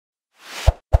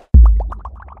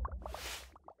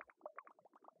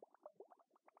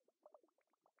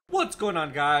What's going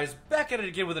on, guys? Back at it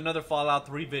again with another Fallout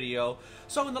 3 video.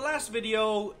 So in the last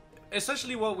video,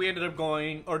 essentially what we ended up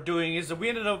doing is that we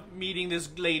ended up meeting this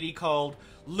lady called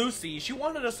Lucy. She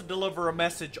wanted us to deliver a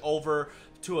message over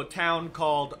to a town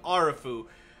called Arifu.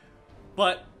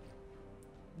 But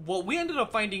what we ended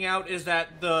up finding out is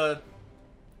that the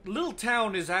little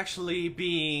town is actually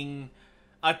being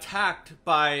attacked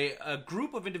by a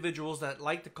group of individuals that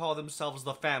like to call themselves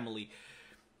the family.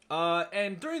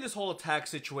 And during this whole attack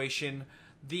situation,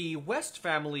 the West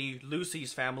family,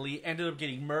 Lucy's family, ended up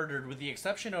getting murdered with the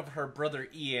exception of her brother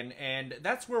Ian, and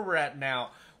that's where we're at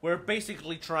now. We're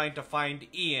basically trying to find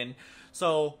Ian.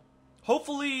 So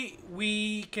hopefully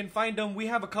we can find him. We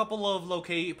have a couple of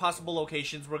possible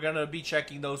locations. We're gonna be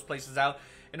checking those places out,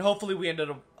 and hopefully we end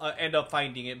up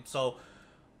finding him. So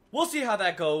we'll see how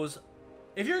that goes.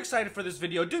 If you're excited for this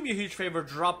video, do me a huge favor,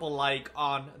 drop a like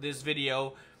on this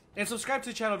video. And subscribe to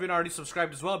the channel if you're not already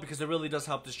subscribed as well, because it really does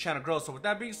help this channel grow. So with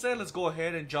that being said, let's go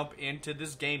ahead and jump into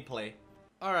this gameplay.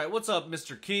 Alright, what's up,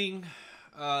 Mr. King?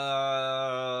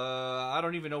 I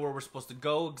don't even know where we're supposed to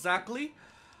go exactly.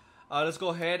 Let's go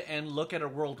ahead and look at our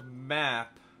world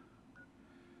map.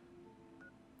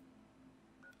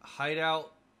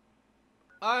 Hideout.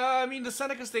 I mean, the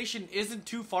Seneca station isn't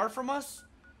too far from us.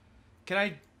 Can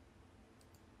I...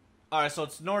 Alright, so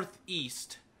it's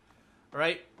northeast.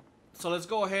 Alright. So let's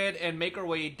go ahead and make our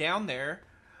way down there.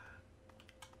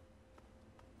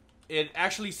 It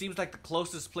actually seems like the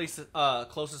closest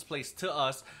place to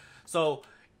us. So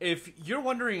if you're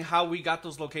wondering how we got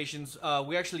those locations,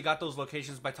 we actually got those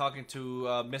locations by talking to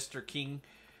Mr. King,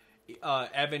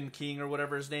 Evan King or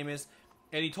whatever his name is,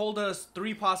 and he told us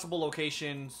 3 possible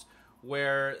locations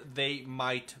where they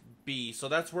might be. So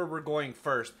that's where we're going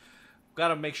first.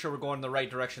 Gotta make sure we're going in the right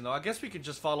direction though. I guess we could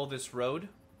just follow this road.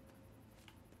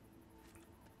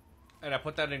 And I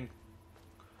put that in.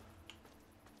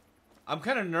 I'm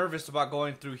kind of nervous about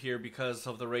going through here because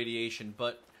of the radiation,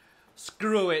 but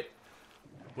screw it.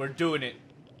 We're doing it.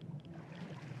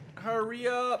 Hurry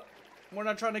up. We're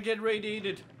not trying to get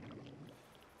radiated.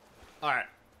 Alright.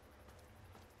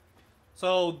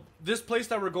 So, this place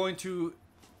that we're going to,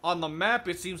 on the map,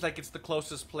 it seems like it's the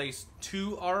closest place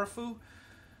to Arifu.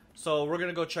 So, we're going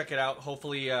to go check it out.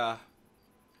 Hopefully,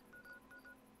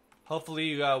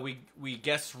 we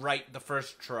guess right the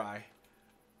first try.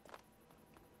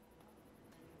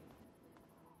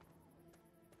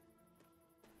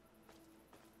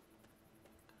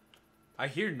 I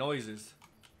hear noises.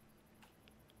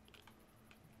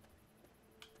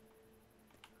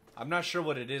 I'm not sure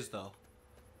what it is, though.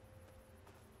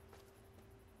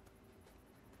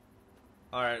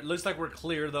 Alright, looks like we're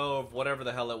clear, though, of whatever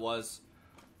the hell it was.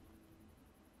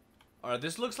 Alright,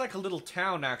 this looks like a little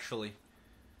town, actually.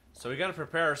 So we gotta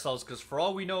prepare ourselves, because for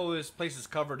all we know, this place is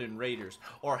covered in raiders.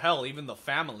 Or hell, even the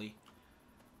family.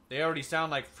 They already sound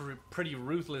like pretty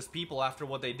ruthless people after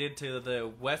what they did to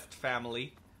the West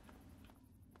family.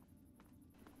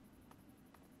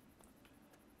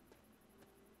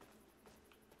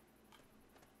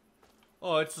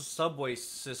 Oh, it's a subway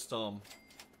system.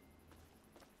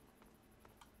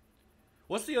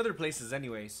 What's the other places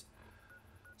anyways?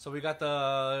 So we got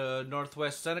the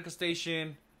Northwest Seneca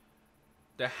Station,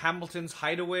 the Hamilton's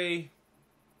Hideaway,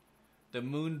 the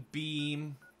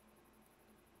Moonbeam.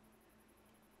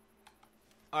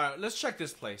 Alright, let's check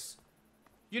this place.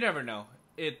 You never know.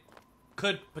 It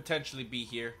could potentially be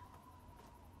here.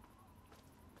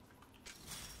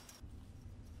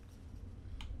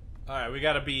 Alright, we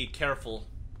gotta be careful.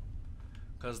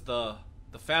 Because the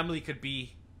family could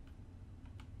be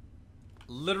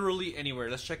literally anywhere.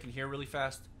 Let's check in here really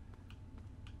fast.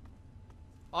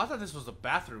 Oh, I thought this was the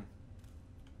bathroom.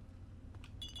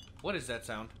 What is that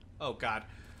sound? Oh god.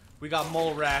 We got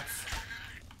mole rats.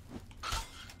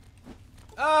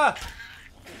 Ah!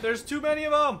 There's too many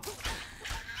of them!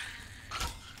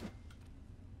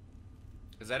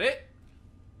 Is that it?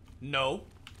 No.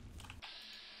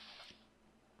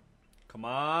 Come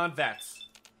on, vats.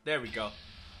 There we go.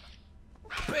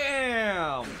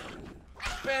 Bam!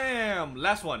 Bam!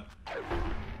 Last one.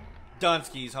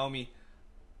 Dunskies, homie.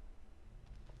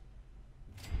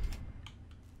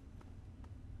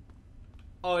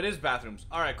 Oh, it is bathrooms.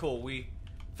 Alright, cool. We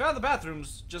found the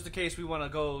bathrooms just in case we want to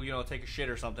go, you know, take a shit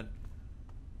or something.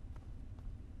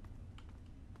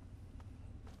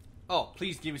 Oh,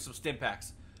 please give me some stim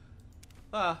packs.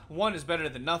 One is better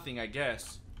than nothing, I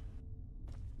guess.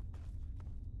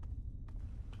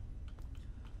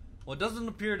 Well, it doesn't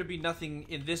appear to be nothing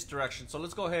in this direction, so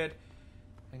let's go ahead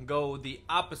and go the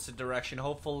opposite direction.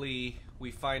 Hopefully, we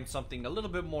find something a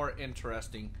little bit more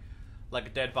interesting, like a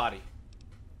dead body.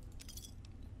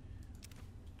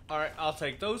 Alright, I'll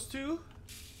take those two.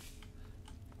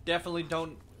 definitely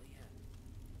don't.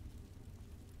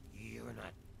 You're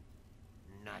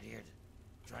not here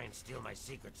to try and steal my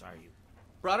secrets, are you?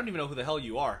 Bro, I don't even know who the hell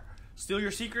you are. Steal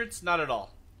your secrets? Not at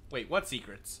all. Wait, what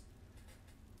secrets?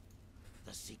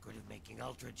 The secret of making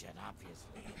Ultrajet,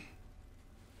 obviously.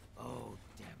 Oh,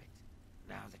 damn it.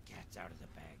 Now the cat's out of the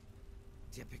bag.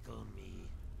 Typical me.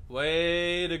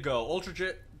 Way to go.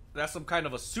 Ultrajet, that's some kind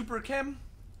of a super chem?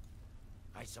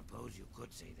 I suppose you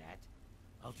could say that.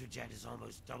 Ultrajet is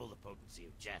almost double the potency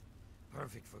of Jet.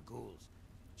 Perfect for ghouls.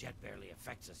 Jet barely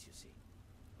affects us, you see.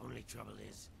 Only trouble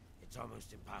is, it's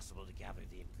almost impossible to gather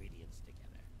the ingredients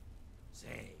together.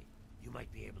 Say, you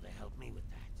might be able to help me with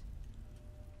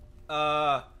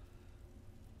that.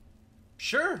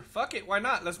 Sure. Fuck it. Why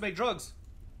not? Let's make drugs.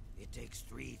 It takes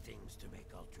 3 things to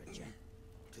make Ultrajet.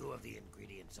 2 of the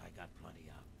ingredients I got plenty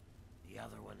of. The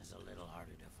other one is a little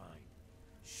harder to find.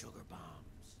 Sugar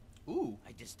bombs. Ooh.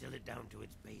 I distill it down to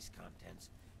its base contents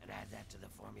and add that to the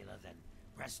formula, then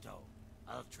presto,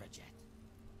 Ultrajet.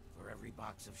 For every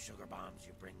box of sugar bombs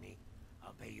you bring me,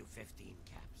 I'll pay you 15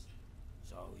 caps.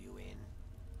 So, you in?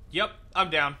 Yep, I'm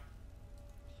down.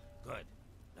 Good.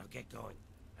 Now get going.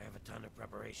 I have a ton of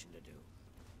preparation to do.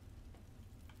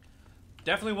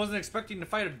 Definitely wasn't expecting to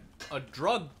fight a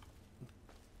drug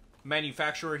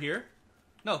manufacturer here.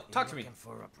 No, talk to me. Looking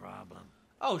for a problem.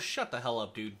 Oh, shut the hell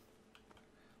up, dude.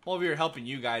 I'm over here helping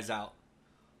you guys out.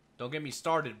 Don't get me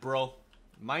started, bro.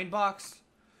 Mind box?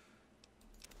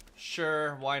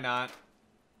 Sure, why not?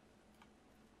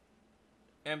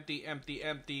 Empty, empty,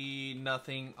 empty,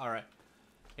 nothing. Alright.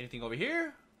 Anything over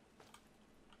here?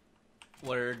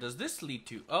 Where does this lead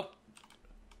to? Oh.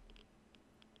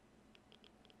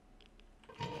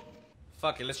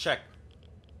 Fuck it, let's check.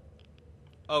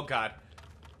 Oh god.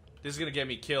 This is gonna get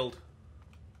me killed.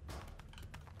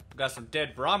 Got some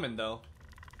dead Brahmin though.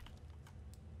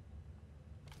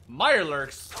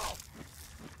 Mirelurks.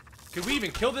 Could we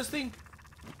even kill this thing?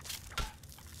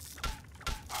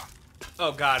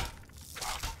 Oh god.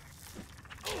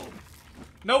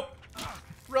 Nope.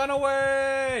 Run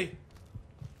away.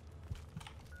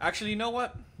 Actually, you know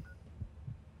what?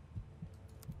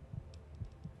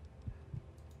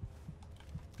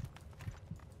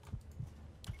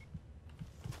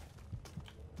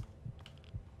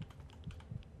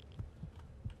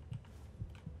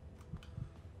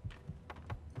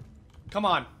 Come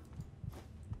on.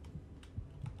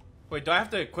 Wait, do I have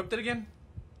to equip it again?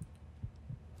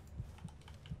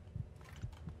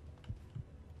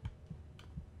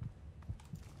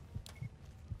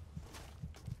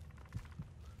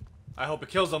 I hope it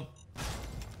kills him.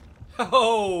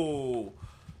 Oh,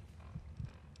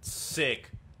 sick.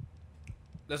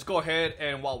 Let's go ahead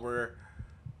and while we're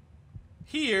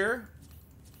here,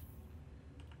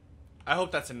 I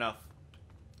hope that's enough.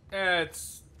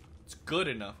 It's good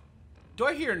enough. Do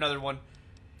I hear another one?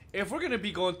 If we're gonna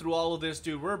be going through all of this,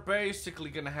 dude, we're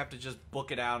basically gonna have to just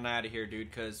book it out and out of here,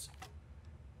 dude. Cause,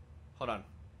 hold on.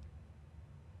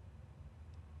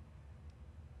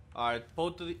 All right,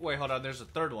 both of the. Wait, hold on. There's a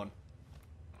third one.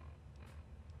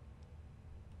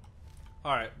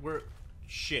 All right, we're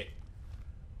shit.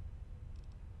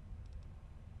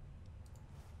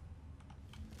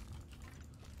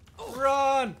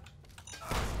 Run!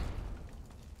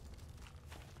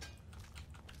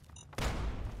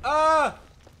 Ah!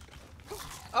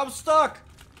 I'm stuck.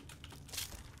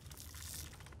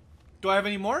 Do I have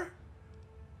any more?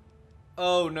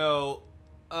 Oh no.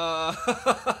 All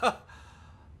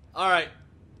right.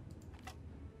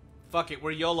 Fuck it,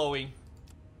 we're YOLOing.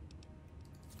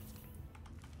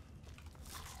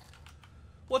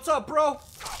 What's up, bro?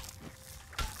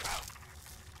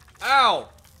 Ow!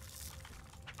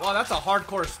 Wow, that's a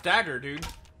hardcore stagger, dude.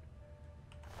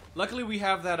 Luckily we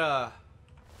have that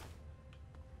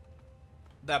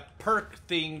that perk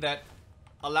thing that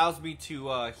allows me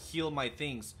to heal my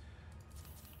things.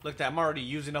 Look, I'm already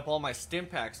using up all my stim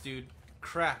packs, dude.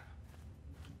 Crap.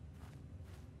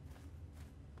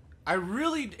 I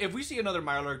really, if we see another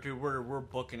Mirelurk, dude, we're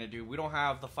booking it, dude. We don't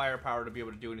have the firepower to be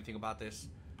able to do anything about this.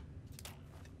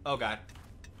 Oh god.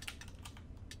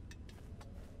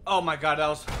 Oh my god,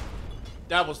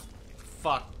 that was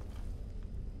fuck.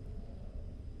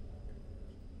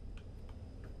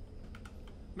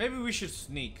 Maybe we should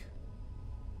sneak.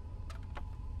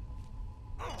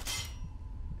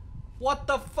 What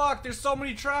the fuck? There's so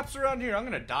many traps around here. I'm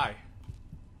gonna die.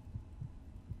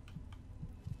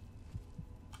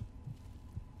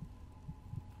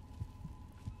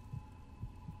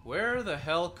 Where the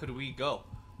hell could we go?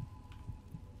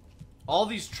 All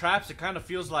these traps, it kind of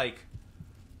feels like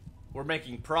we're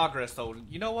making progress, though.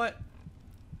 You know what?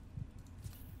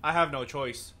 I have no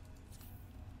choice.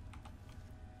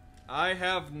 I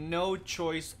have no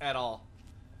choice at all.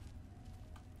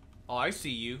 Oh, I see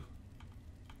you.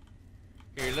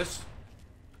 Here, let's...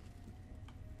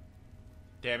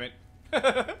 Damn it.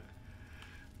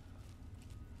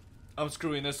 I'm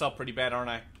screwing this up pretty bad, aren't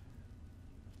I?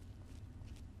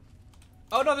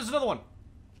 Oh no, there's another one.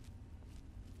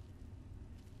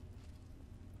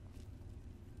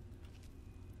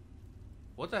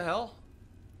 What the hell?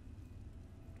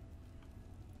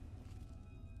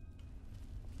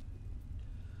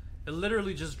 It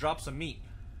literally just drops some meat.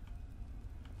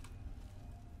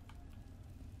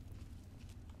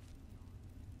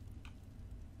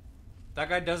 That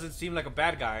guy doesn't seem like a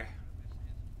bad guy.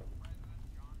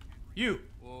 You.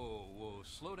 Whoa, whoa,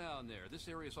 slow down there. This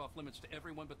area's off limits to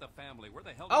everyone but the family. Where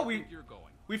the hell do you think you're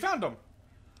going? We found him.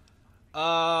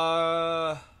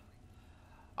 I'm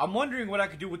wondering what I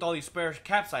could do with all these spare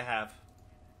caps I have.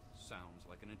 Sounds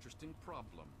like an interesting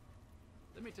problem.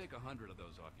 Let me take 100 of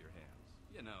those off your hands.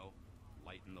 You know,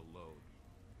 lighten the load.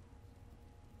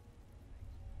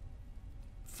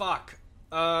 Fuck.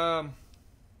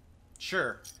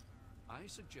 Sure. I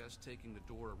suggest taking the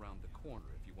door around the corner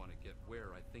if you want to get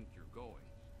where I think you're going.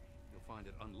 You'll find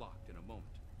it unlocked in a moment.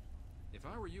 If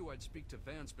I were you, I'd speak to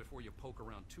Vance before you poke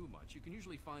around too much. You can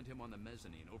usually find him on the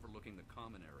mezzanine overlooking the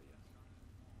common area.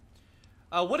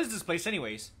 What is this place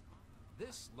anyways?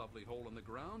 This lovely hole in the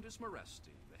ground is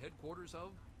Meresti, the headquarters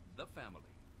of the family.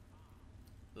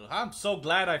 I'm so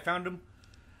glad I found him.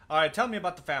 Alright, tell me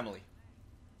about the family.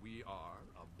 We are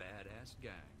a badass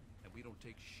gang, and we don't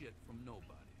take shit from nobody.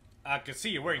 I can see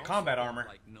you're wearing combat armor.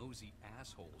 Like nosy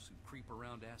assholes who creep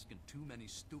around asking too many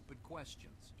stupid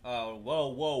questions. Whoa,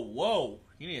 whoa, whoa.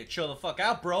 You need to chill the fuck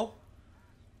out, bro.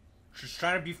 Just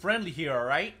trying to be friendly here,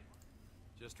 alright?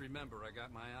 Just remember, I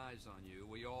got my eyes on you.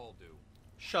 We all do.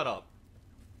 Shut up.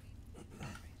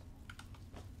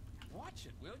 Watch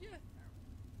it, will you?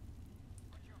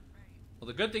 Well,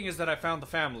 the good thing is that I found the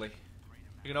family.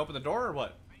 You gonna open the door or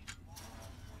what?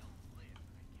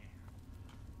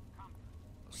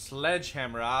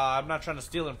 Sledgehammer. I'm not trying to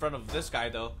steal in front of this guy,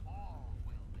 though.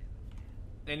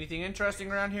 Anything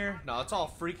interesting around here? No, it's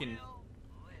all freaking...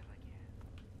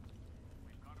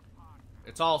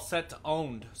 It's all set to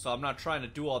owned, so I'm not trying to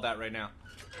do all that right now.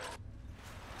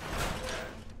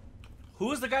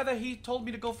 Who is the guy that he told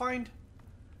me to go find?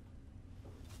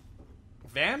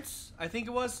 Vance? I think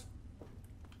it was.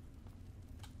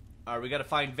 Alright, we gotta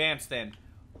find Vance then.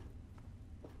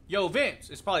 Yo, Vance!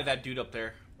 It's probably that dude up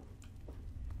there.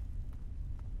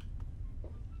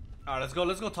 Alright,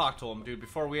 let's go talk to him, dude,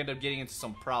 before we end up getting into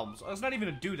some problems. Oh, it's not even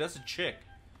a dude, that's a chick.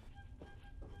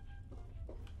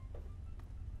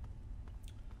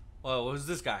 Well, who's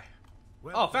this guy?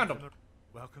 Welcome oh, found him.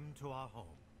 Welcome to our home.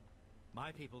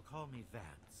 My people call me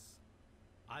Vance.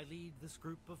 I lead this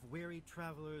group of weary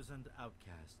travelers and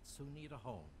outcasts who need a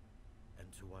home.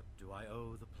 And to what do I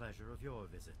owe the pleasure of your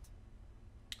visit?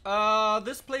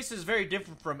 This place is very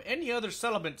different from any other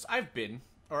settlements I've been,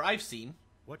 or I've seen.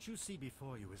 What you see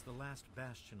before you is the last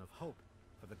bastion of hope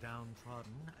for the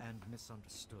downtrodden and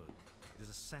misunderstood. It is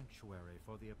a sanctuary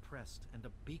for the oppressed and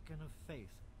a beacon of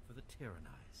faith for the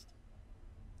tyrannized.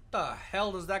 The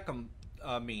hell does that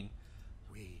mean?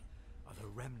 We are the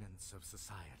remnants of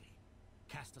society,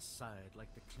 cast aside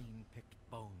like the clean-picked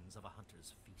bones of a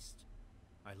hunter's feast.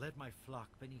 I led my flock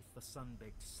beneath the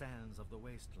sun-baked sands of the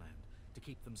wasteland to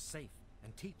keep them safe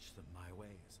and teach them my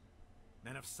ways.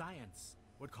 Men of science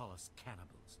would call us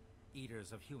cannibals,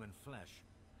 eaters of human flesh.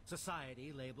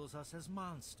 Society labels us as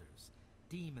monsters,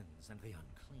 demons and the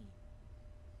unclean.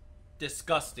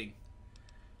 Disgusting.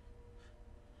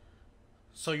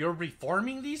 So you're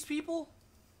reforming these people?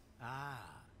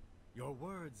 Ah, your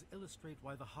words illustrate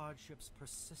why the hardships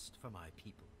persist for my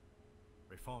people.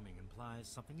 Reforming implies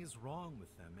something is wrong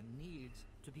with them and needs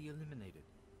to be eliminated.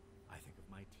 I think of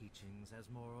my teachings as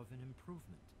more of an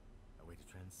improvement, a way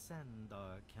to transcend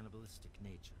our cannibalistic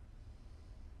nature.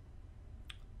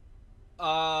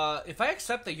 If I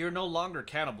accept that you're no longer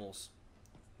cannibals,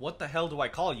 what the hell do I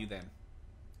call you then?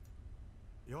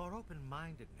 Your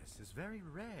open-mindedness is very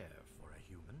rare for a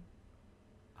human.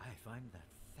 I find that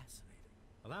fascinating.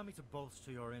 Allow me to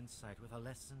bolster your insight with a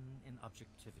lesson in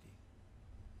objectivity.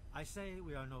 I say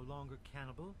we are no longer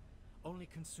cannibal, only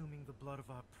consuming the blood of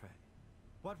our prey.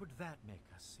 What would that make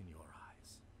us in your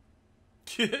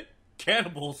eyes?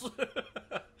 Cannibals.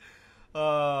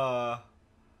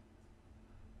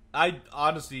 I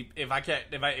honestly,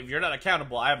 if you're not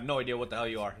accountable, I have no idea what the hell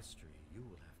you are. Mystery you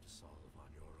will have to solve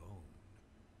on your own.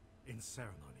 In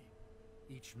ceremony,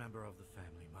 each member of the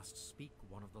family must speak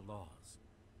one of the laws.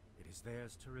 It is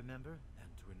theirs to remember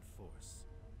and to enforce.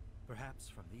 Perhaps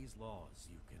from these laws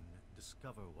you can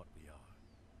discover what we are.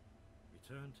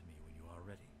 Return to me when you are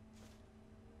ready.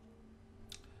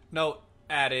 Note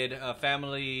added,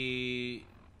 family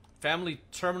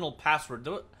terminal password.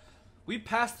 We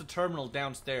passed the terminal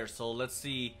downstairs, so let's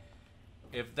see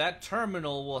if that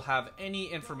terminal will have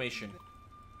any information.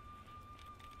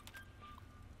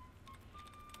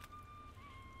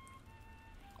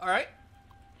 Alright.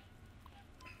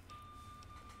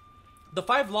 The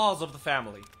 5 laws of the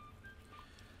family.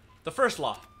 The first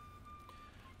law.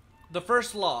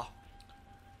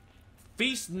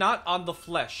 Feast not on the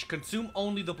flesh. Consume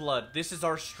only the blood. This is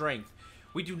our strength.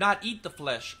 We do not eat the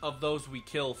flesh of those we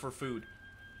kill for food.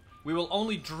 We will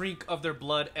only drink of their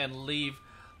blood and leave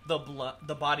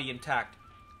the body intact.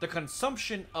 The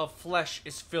consumption of flesh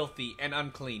is filthy and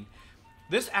unclean.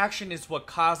 This action is what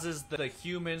causes the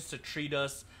humans to treat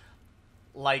us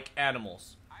like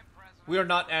animals. We are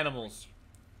not animals.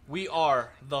 We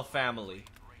are the family.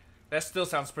 That still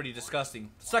sounds pretty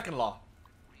disgusting. Second law.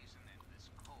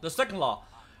 The second law.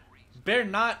 Bear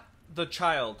not the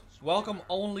child. Welcome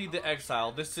only the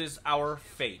exile. This is our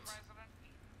fate.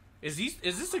 Is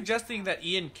this suggesting that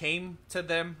Ian came to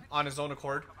them on his own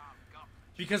accord?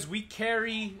 Because we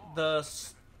carry the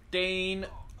stain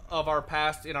of our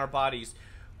past in our bodies.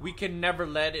 We can never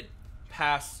let it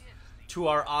pass to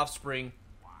our offspring,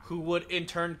 who would in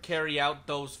turn carry out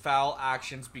those foul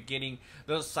actions, beginning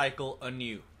the cycle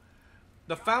anew.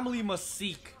 The family must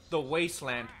seek the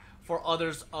wasteland for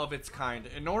others of its kind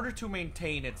in order to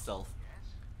maintain itself.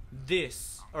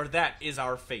 This or that is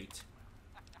our fate.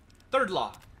 Third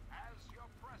law.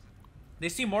 They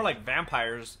seem more like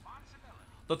vampires.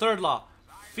 The third law.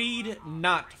 Feed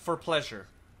not for pleasure.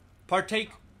 Partake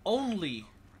only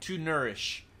to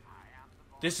nourish.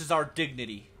 This is our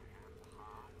dignity.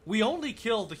 We only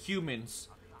kill the humans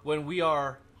when we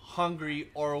are hungry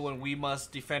or when we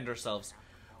must defend ourselves.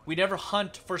 We never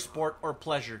hunt for sport or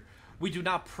pleasure. We do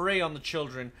not prey on the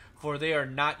children, for they are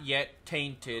not yet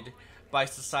tainted by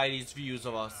society's views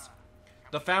of us.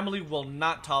 The family will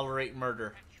not tolerate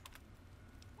murder.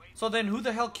 So then who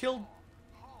the hell killed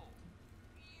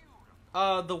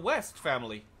the West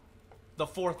family? The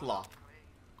fourth law.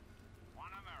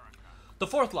 The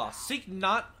fourth law. Seek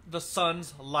not the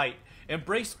sun's light.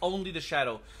 Embrace only the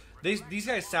shadow. These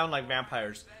guys sound like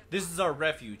vampires. This is our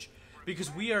refuge.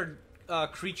 Because we are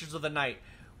creatures of the night.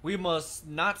 We must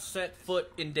not set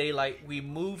foot in daylight. We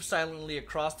move silently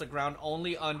across the ground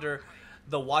only under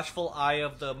the watchful eye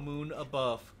of the moon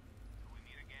above.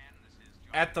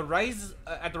 At the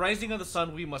rising of the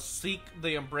sun, we must seek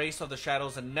the embrace of the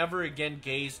shadows and never again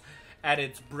gaze at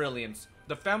its brilliance.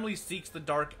 The family seeks the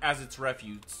dark as its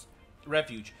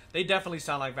refuge. They definitely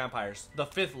sound like vampires. The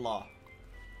fifth law.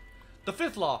 The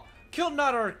fifth law. Kill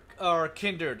not our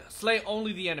kindred. Slay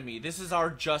only the enemy. This is our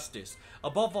justice.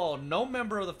 Above all, no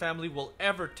member of the family will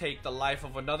ever take the life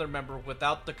of another member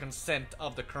without the consent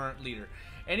of the current leader.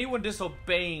 Anyone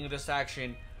disobeying this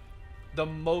action, the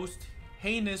most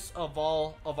heinous of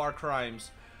all of our crimes,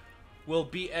 will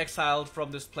be exiled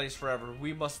from this place forever.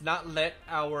 We must not let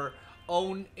our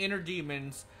own inner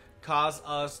demons cause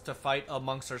us to fight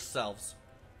amongst ourselves.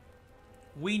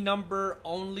 We number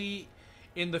only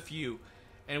in the few,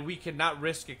 and we cannot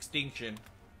risk extinction.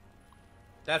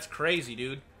 That's crazy,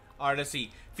 dude. Alright, let's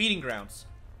see. Feeding grounds.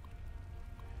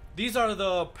 These are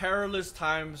the perilous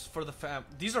times for the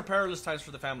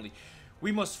family.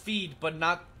 We must feed,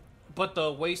 but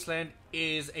the wasteland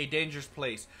is a dangerous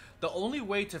place. The only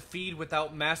way to feed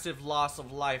without massive loss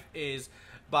of life is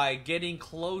by getting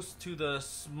close to the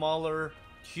smaller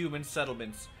human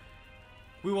settlements.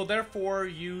 We will therefore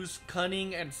use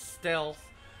cunning and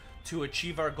stealth to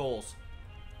achieve our goals.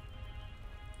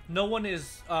 No one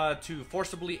is to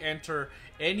forcibly enter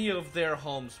any of their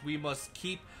homes. We must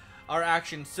keep our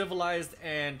actions civilized,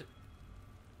 and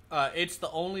it's the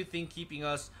only thing keeping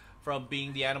us from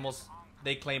being the animals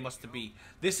they claim us to be.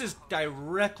 This is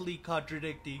directly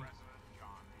contradicting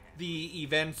the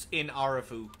events in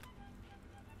Arafu.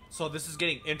 So this is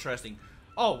getting interesting.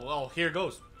 Oh, well, here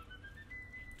goes.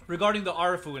 Regarding the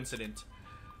Arafu incident.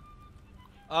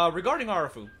 Regarding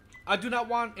Arafu, I do not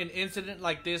want an incident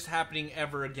like this happening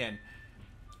ever again.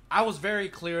 I was very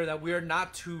clear that we are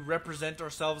not to represent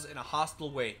ourselves in a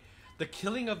hostile way. The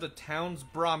killing of the town's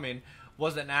Brahmin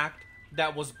was an act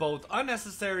that was both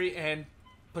unnecessary and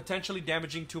potentially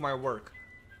damaging to my work.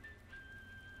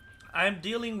 I am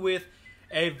dealing with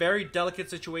a very delicate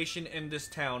situation in this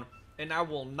town, and I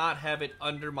will not have it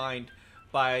undermined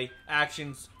by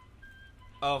actions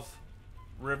of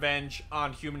revenge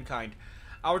on humankind.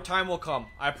 Our time will come,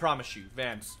 I promise you,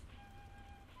 Vance.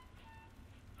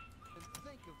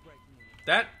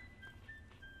 That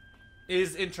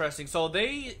is interesting. So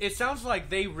it sounds like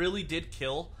they really did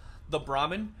kill the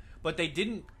Brahmin, but they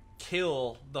didn't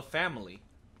kill the family,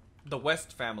 the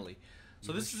West family.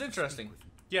 So this is interesting.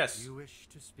 Yes. Do you wish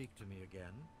to speak to me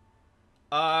again?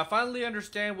 I finally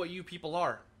understand what you people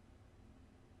are.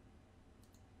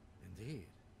 Indeed.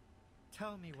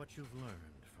 Tell me what you've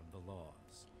learned from the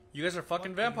laws. You guys are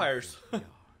fucking What do you vampires. think we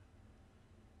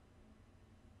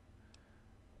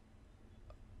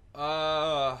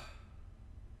are?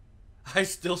 I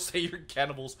still say you're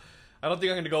cannibals. I don't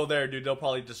think I'm gonna go there, dude. They'll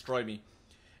probably destroy me.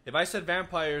 If I said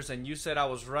vampires and you said I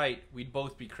was right, we'd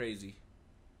both be crazy.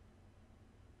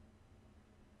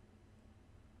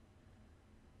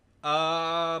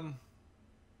 I'm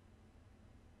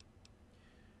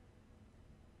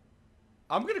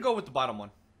gonna go with the bottom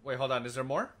one. Wait, hold on. Is there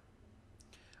more?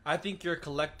 I think you're a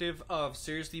collective of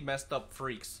seriously messed up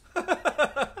freaks.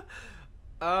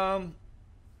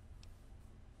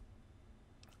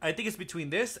 I think it's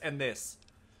between this and this.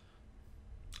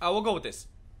 We'll go with this.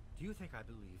 Do you think I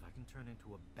believe I can turn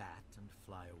into a bat and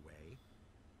fly away?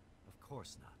 Of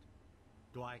course not.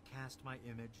 Do I cast my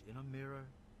image in a mirror?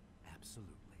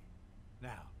 Absolutely.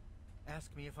 Now,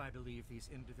 ask me if I believe these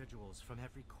individuals from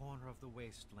every corner of the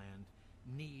wasteland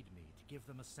need me to give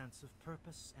them a sense of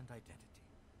purpose and identity.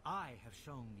 I have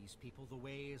shown these people the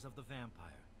ways of the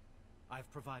vampire.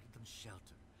 I've provided them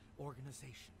shelter,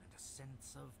 organization, and a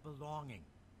sense of belonging.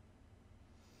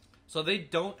 So they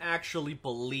don't actually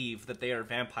believe that they are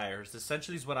vampires.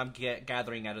 Essentially is what I'm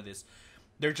gathering out of this.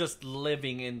 They're just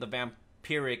living in the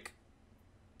vampiric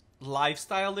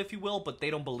lifestyle, if you will, but they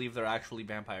don't believe they're actually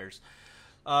vampires.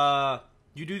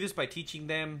 You do this by teaching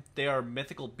them they are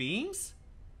mythical beings?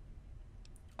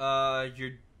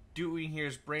 You're doing here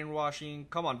is brainwashing.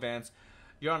 Come on, Vance.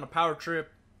 You're on a power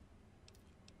trip.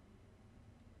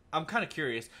 I'm kind of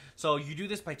curious. So you do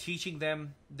this by teaching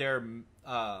them they're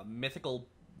mythical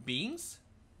beings?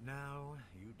 Now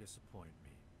you disappoint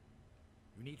me.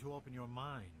 You need to open your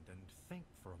mind and think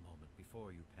for a moment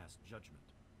before you pass judgment.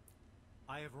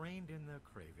 I have reined in their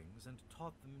cravings and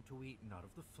taught them to eat not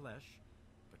of the flesh,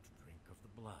 but to drink of the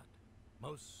blood.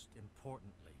 Most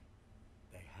importantly,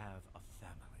 they have a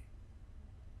family.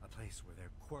 A place where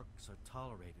their quirks are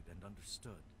tolerated and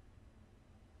understood.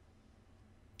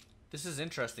 This is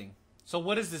interesting. So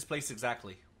what is this place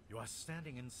exactly? You are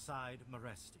standing inside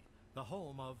Meresti, the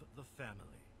home of the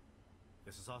family.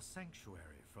 This is our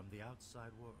sanctuary from the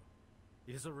outside world.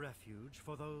 It is a refuge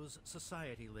for those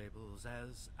society labels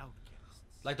as outcasts.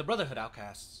 Like the Brotherhood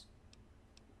outcasts.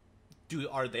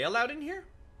 Are they allowed in here?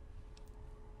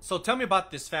 So tell me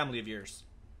about this family of yours.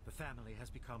 The family has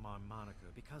become our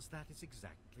moniker because that is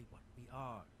exactly what we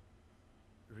are.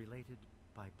 Related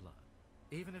by blood.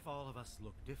 Even if all of us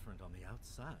look different on the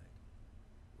outside,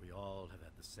 we all have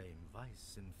had the same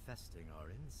vice infesting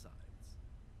our insides.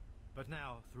 But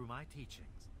now, through my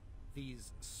teachings,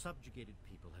 these subjugated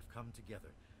people have come together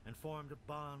and formed a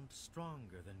bond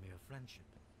stronger than mere friendship.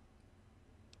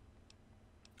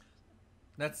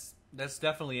 That's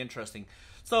definitely interesting.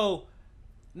 So,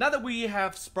 now that we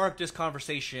have sparked this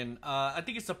conversation, I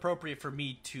think it's appropriate for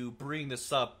me to bring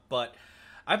this up, but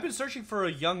I've been searching for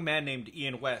a young man named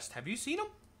Ian West. Have you seen him?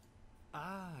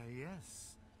 Ah,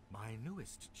 yes. My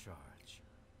newest charge.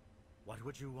 What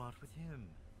would you want with him?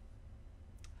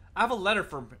 I have a letter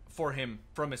for him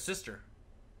from his sister.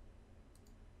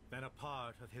 Then a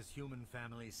part of his human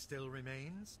family still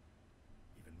remains?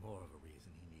 Even more of a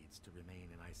reason he needs to remain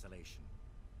in isolation.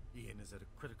 Ian is at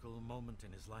a critical moment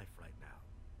in his life right now.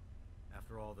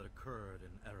 After all that occurred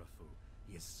in Erafu,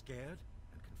 he is scared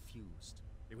and confused.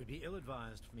 It would be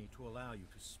ill-advised for me to allow you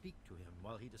to speak to him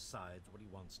while he decides what he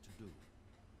wants to do.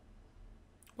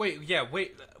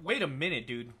 Wait a minute,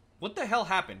 dude. What the hell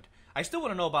happened? I still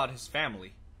want to know about his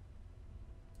family.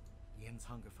 Ian's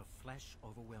hunger for flesh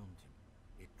overwhelmed him.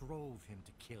 It drove him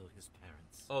to kill his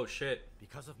parents. Oh, shit.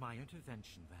 Because of my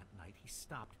intervention that night, he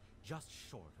stopped just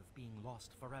short of being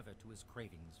lost forever to his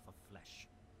cravings for flesh.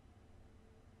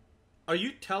 Are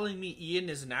you telling me Ian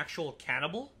is an actual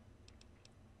cannibal?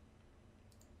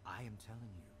 I am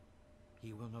telling you,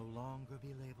 he will no longer be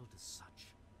labeled as such.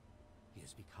 He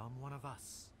has become one of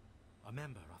us, a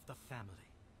member of the family.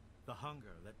 The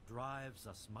hunger that drives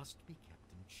us must be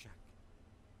kept in check.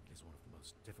 It is one of the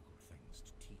most difficult things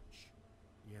to teach.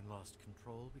 Ian lost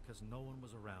control because no one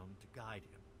was around to guide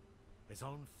him. His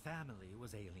own family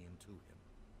was alien to him.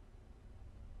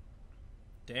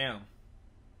 Damn.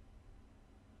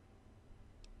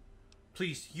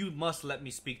 Please, you must let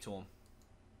me speak to him.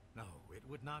 No, it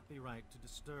would not be right to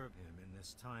disturb him in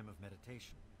this time of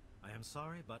meditation. I am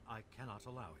sorry, but I cannot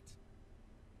allow it.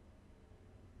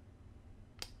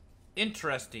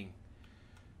 Interesting.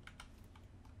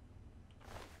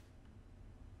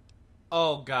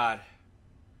 Oh god.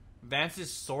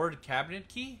 Vance's sword cabinet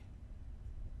key?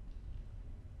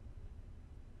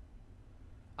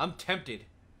 I'm tempted.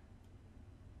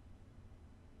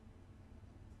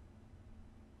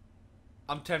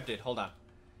 I'm tempted. Hold on.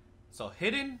 So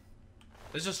hidden.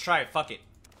 Let's just try it. Fuck it.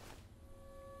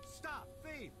 Stop,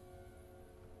 thief!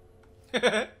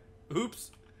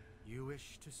 Oops. You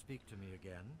wish to speak to me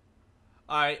again?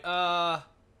 Alright,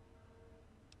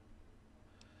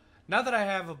 now that I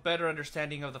have a better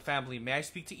understanding of the family, may I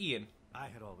speak to Ian? I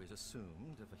had always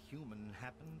assumed if a human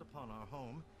happened upon our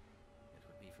home, it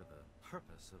would be for the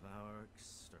purpose of our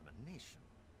extermination.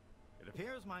 It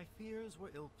appears my fears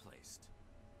were ill-placed.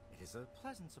 It is a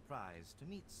pleasant surprise to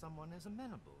meet someone as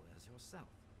amenable as yourself.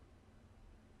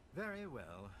 Very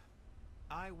well.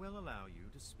 I will allow you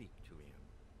to speak to Ian.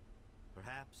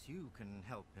 Perhaps you can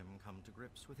help him come to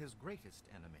grips with his greatest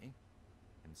enemy,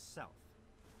 himself.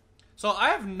 So I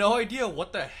have no idea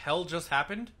what the hell just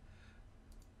happened.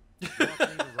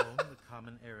 Welcome to roam the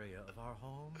common area of our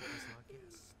home as our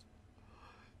guest.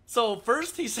 So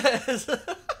first he says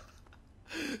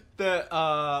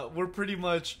that we're pretty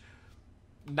much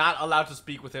not allowed to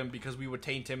speak with him because we would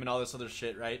taint him and all this other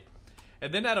shit, right?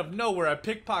 And then out of nowhere, I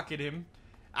pickpocket him.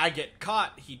 I get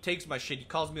caught. He takes my shit. He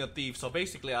calls me a thief. So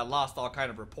basically, I lost all kind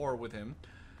of rapport with him.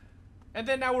 And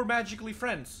then now we're magically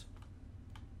friends.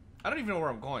 I don't even know where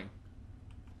I'm going.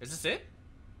 Is this it?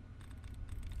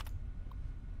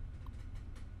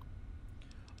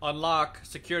 Unlock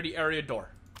security area door.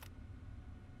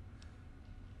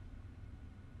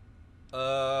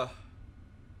 Alright.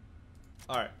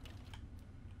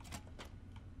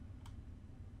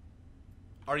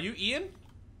 Are you Ian?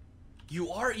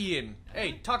 You are Ian.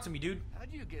 Hey, talk to me, dude.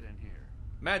 How'd you get in here?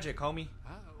 Magic, homie.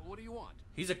 What do you want?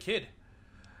 He's a kid.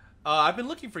 I've been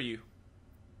looking for you.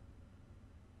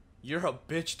 You're a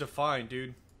bitch to find,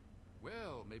 dude.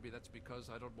 Well, maybe that's because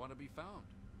I don't want to be found.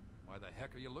 Why the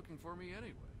heck are you looking for me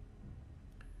anyway?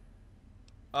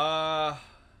 I'm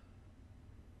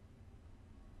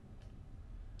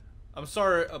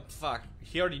sorry. Fuck.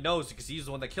 He already knows because he's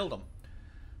the one that killed him.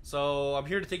 So, I'm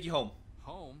here to take you home.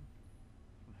 Home?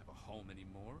 I don't have a home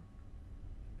anymore.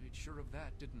 I made sure of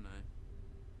that, didn't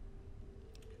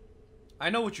I? I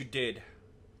know what you did.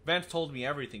 Vance told me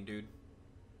everything, dude.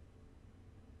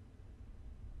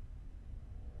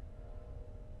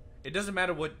 It doesn't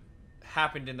matter what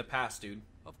happened in the past, dude.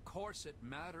 Of course it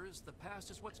matters. The past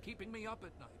is what's keeping me up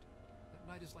at night. That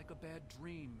night is like a bad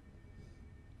dream.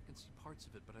 I can see parts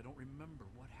of it, but I don't remember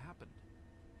what happened.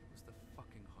 It was the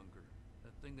fucking hunger.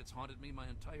 That thing that's haunted me my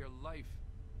entire life.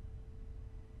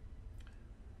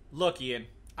 Look, Ian.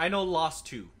 I know loss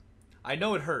too. I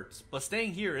know it hurts, but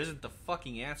staying here isn't the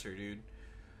fucking answer, dude.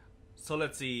 So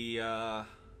let's see, well,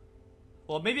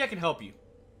 maybe I can help you.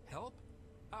 Help?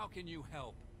 How can you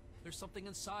help? There's something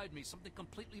inside me, something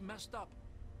completely messed up.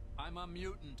 I'm a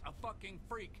mutant, a fucking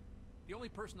freak. The only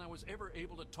person I was ever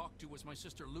able to talk to was my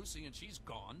sister Lucy, and she's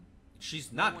gone.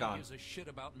 She's not No gone. one gives a shit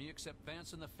about me except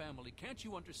Vance and the family. Can't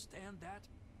you understand that?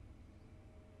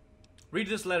 Read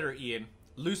this letter, Ian.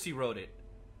 Lucy wrote it.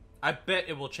 I bet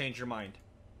it will change your mind.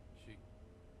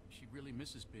 She really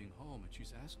misses being home, and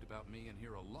she's asked about me in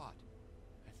here a lot.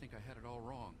 I think I had it all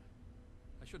wrong.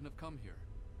 I shouldn't have come here.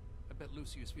 I bet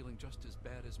Lucy is feeling just as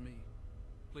bad as me.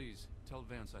 Please, tell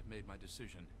Vance I've made my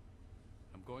decision.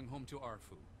 I'm going home to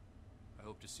Arfu. I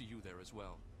hope to see you there as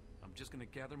well. I'm just gonna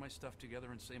gather my stuff together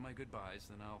and say my goodbyes,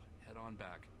 then I'll head on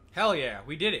back. Hell yeah,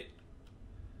 we did it.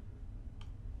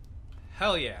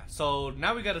 Hell yeah. So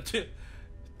now we gotta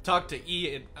talk to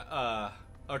Ian,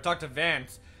 or talk to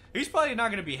Vance. He's probably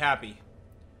not gonna be happy.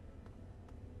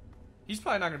 He's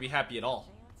probably not gonna be happy at all.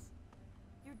 Vance,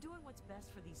 you're doing what's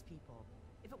best for these people.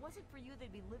 If it wasn't for you,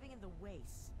 they'd be living in the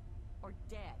wastes. Or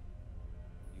dead.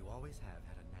 You always have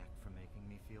had a knack for making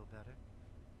me feel better.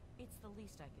 It's the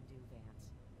least I can do, Vance.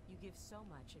 You give so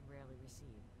much and rarely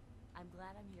receive. I'm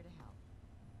glad I'm here to help.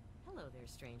 Hello there,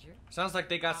 stranger. Sounds like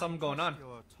they got something going on.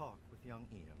 Your talk with young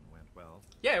Ian went well.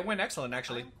 Yeah, it went excellent,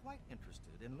 actually. I'm quite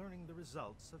interested in learning the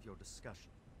results of your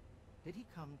discussion. Did he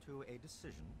come to a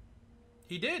decision?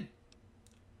 He did.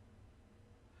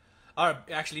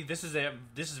 Actually, this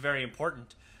is very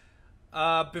important.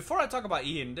 Before I talk about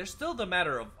Ian, there's still the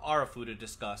matter of Arafu to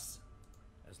discuss.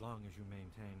 As long as you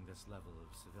maintain this level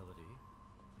of civility,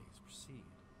 please proceed.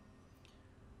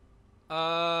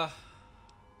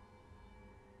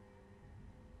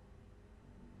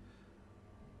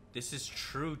 This is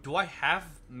true. Do I have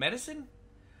medicine?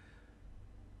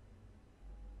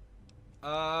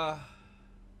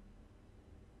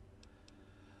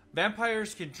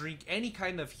 Vampires can drink any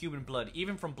kind of human blood,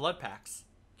 even from blood packs.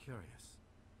 Curious.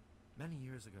 Many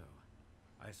years ago,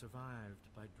 I survived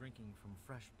by drinking from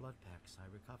fresh blood packs I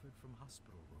recovered from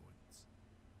hospital ruins.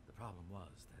 The problem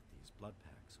was that these blood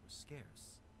packs were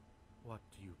scarce. What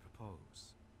do you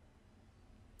propose?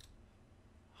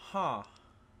 Huh.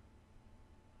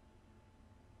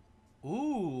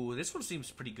 Ooh, this one seems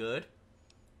pretty good.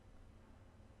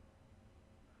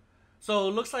 So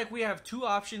it looks like we have two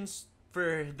options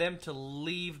for them to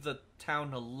leave the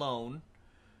town alone.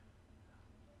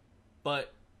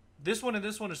 But this one and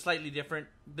this one are slightly different.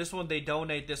 This one they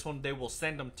donate, this one they will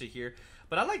send them to here.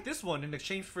 But I like this one in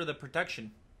exchange for the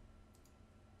protection.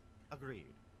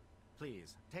 Agreed.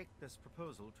 Please, take this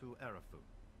proposal to Arafu.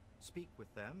 Speak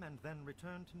with them and then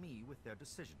return to me with their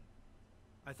decision.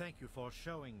 I thank you for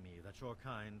showing me that your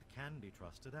kind can be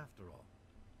trusted after all.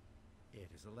 It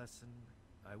is a lesson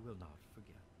I will not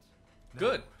forget.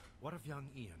 Good. Now, what of young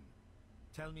Ian?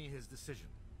 Tell me his decision.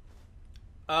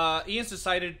 Ian's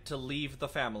decided to leave the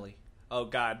family. Oh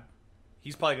god.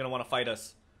 He's probably gonna want to fight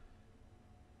us.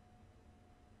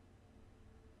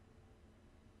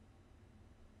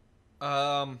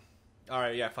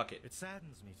 Alright, yeah, fuck it. It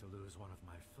saddens me to lose one of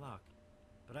my flock,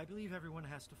 but I believe everyone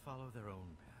has to follow their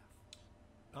own path.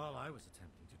 All I was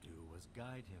attempting to do was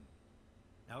guide him.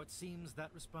 Now it seems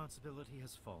that responsibility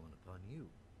has fallen upon you.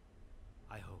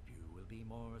 I hope you will be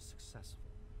more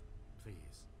successful.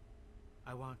 Please,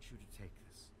 I want you to take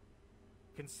this.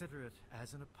 Consider it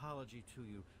as an apology to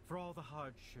you for all the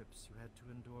hardships you had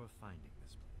to endure finding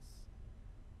this place.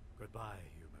 Goodbye,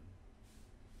 human.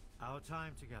 Our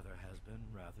time together has been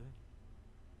rather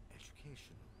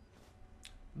educational.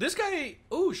 This guy...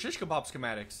 Ooh, shish kebab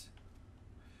schematics.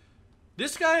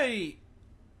 This guy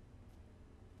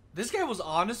was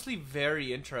honestly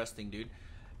very interesting, dude.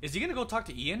 Is he gonna go talk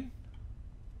to Ian?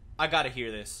 I gotta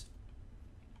hear this.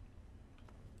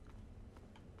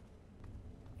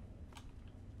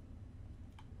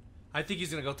 I think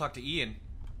he's gonna go talk to Ian.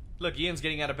 Look, Ian's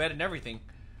getting out of bed and everything.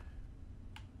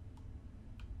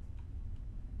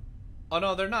 Oh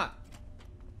no, they're not.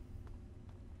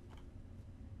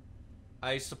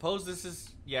 I suppose this is...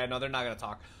 Yeah, no, they're not gonna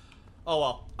talk. Oh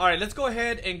well. Alright, let's go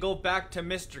ahead and go back to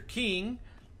Mr. King.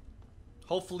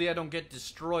 Hopefully I don't get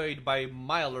destroyed by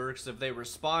Milorks if they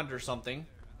respond or something.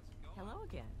 Hello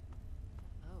again.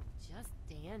 Oh, just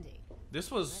dandy.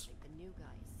 This I was... think the new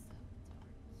guy is so darn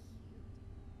cute.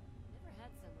 Never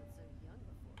had someone so young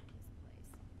before in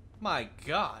this place. My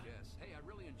god. Yes. Hey, I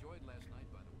really enjoyed last night,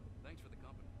 by the way. Thanks for the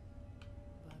company.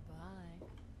 Bye-bye.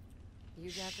 You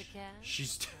got the cash?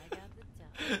 She's... I got the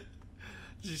time.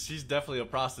 She's definitely a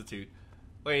prostitute.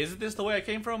 Wait, isn't this the way I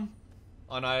came from?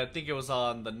 Oh no, I think it was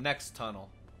on the next tunnel.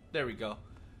 There we go.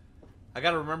 I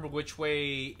gotta remember which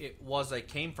way it was I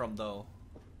came from, though.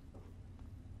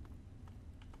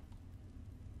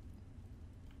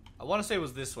 I want to say it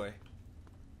was this way.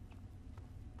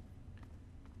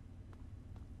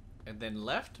 And then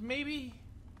left, maybe?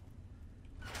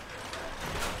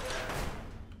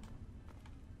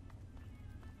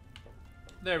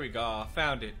 There we go.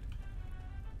 Found it.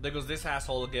 There goes this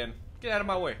asshole again. Get out of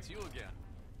my way. It's you again.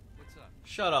 What's up?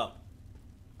 Shut up.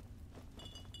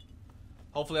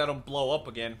 Hopefully I don't blow up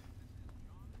again.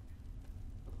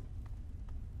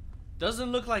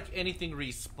 Doesn't look like anything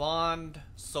respawned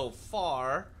so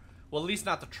far. Well, at least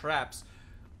not the traps.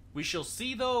 We shall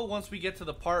see though once we get to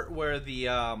the part where the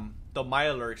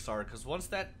Milorks are, because once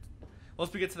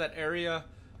we get to that area,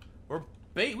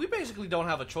 we basically don't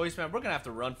have a choice, man. We're gonna have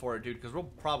to run for it, dude, because we're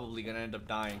probably gonna end up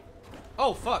dying.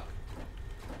 Oh fuck.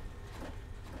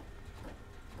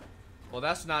 Well,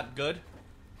 that's not good.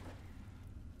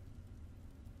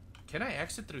 Can I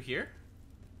exit through here?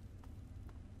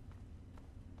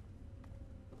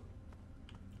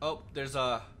 Oh, there's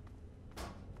a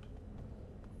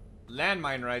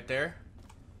landmine right there.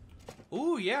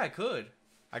 Ooh, yeah, I could.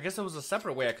 I guess it was a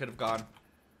separate way I could have gone.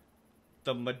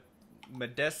 The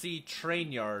Medesi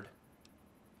train yard.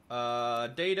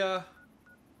 Data.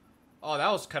 Oh,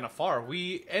 that was kind of far.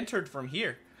 We entered from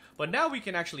here. But now we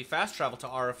can actually fast travel to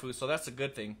Arafu, so that's a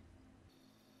good thing.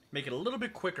 Make it a little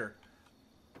bit quicker.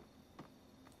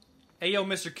 Hey, yo,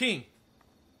 Mr. King.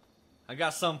 I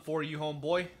got something for you,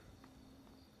 homeboy.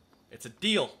 It's a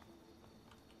deal.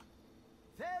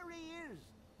 There he is,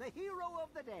 the hero of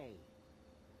the day.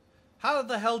 How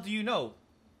the hell do you know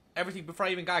everything before I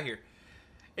even got here?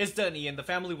 It's done, Ian. The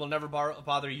family will never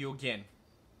bother you again.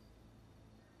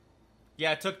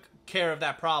 Yeah, I took care of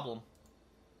that problem.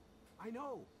 I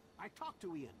know. I talked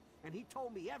to Ian, and he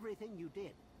told me everything you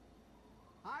did.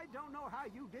 I don't know how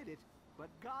you did it, but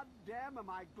goddamn am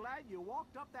I glad you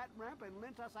walked up that ramp and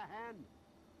lent us a hand.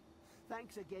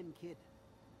 Thanks again, kid.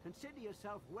 Consider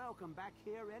yourself welcome back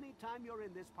here anytime you're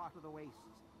in this part of the wastes.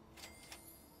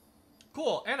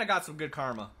 Cool, and I got some good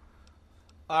karma.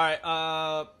 Alright,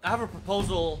 I have a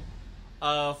proposal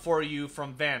for you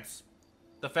from Vance.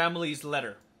 The family's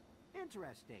letter.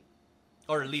 Interesting.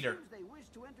 Or leader. Seems they wish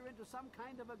to enter into some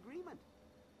kind of agreement.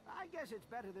 I guess it's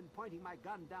better than pointing my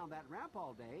gun down that ramp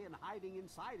all day and hiding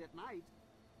inside at night.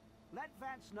 Let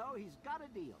Vance know he's got a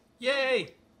deal.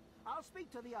 Yay! I'll speak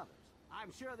to the others.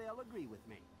 I'm sure they'll agree with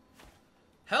me.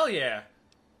 Hell yeah!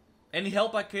 Any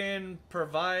help I can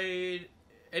provide...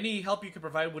 Any help you can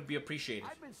provide would be appreciated.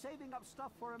 I've been saving up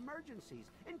stuff for emergencies,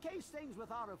 in case things with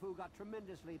Arafu got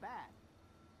tremendously bad.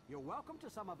 You're welcome to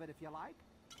some of it if you like.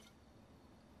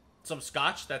 Some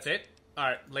scotch, that's it?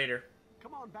 Alright, later.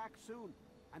 Come on back soon.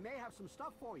 I may have some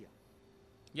stuff for you.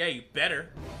 Yeah, you better.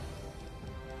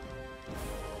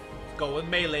 Let's go with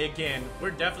melee again.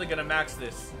 We're definitely gonna max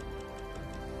this.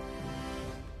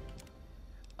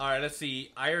 Alright, let's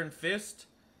see. Iron Fist.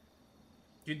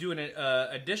 You do an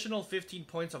additional 15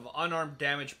 points of unarmed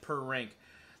damage per rank.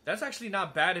 That's actually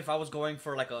not bad if I was going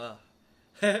for like a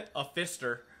a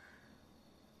fister.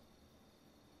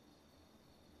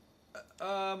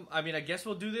 I mean, I guess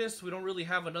we'll do this. We don't really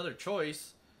have another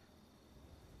choice.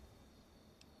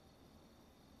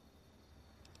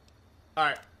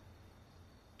 Alright.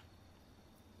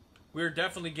 We're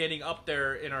definitely getting up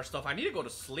there in our stuff. I need to go to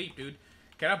sleep, dude.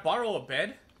 Can I borrow a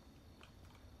bed?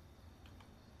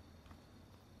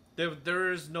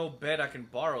 There is no bed I can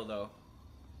borrow, though.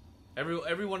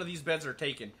 Every one of these beds are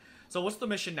taken. So what's the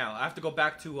mission now? I have to go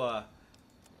back to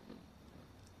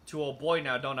old boy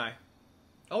now, don't I?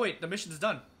 Oh wait, the mission's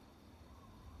done.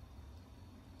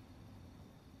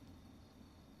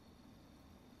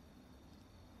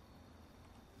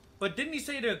 But didn't he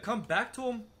say to come back to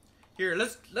him? Here,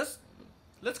 let's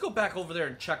go back over there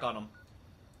and check on him.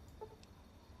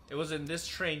 It was in this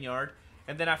train yard.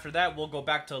 And then after that, we'll go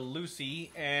back to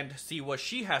Lucy and see what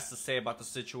she has to say about the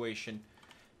situation.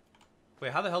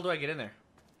 Wait, how the hell do I get in there?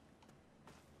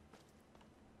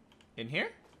 In here?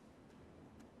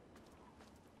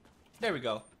 There we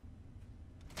go.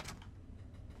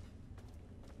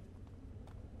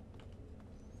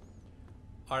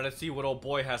 Alright, let's see what old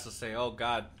boy has to say. Oh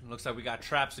god, looks like we got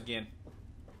traps again.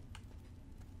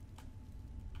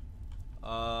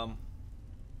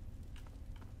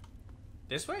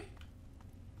 This way?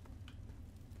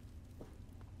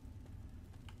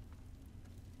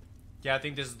 Yeah, I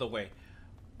think this is the way.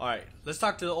 Alright, let's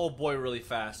talk to the old boy really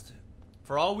fast.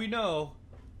 For all we know,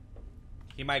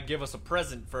 he might give us a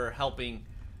present for helping.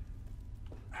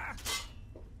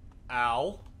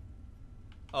 Ow.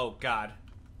 Oh, God.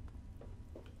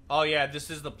 Oh, yeah, this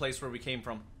is the place where we came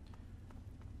from.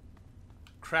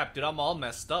 Crap, dude, I'm all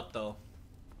messed up, though.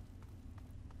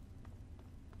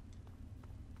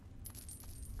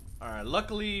 Alright,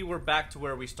 luckily, we're back to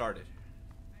where we started.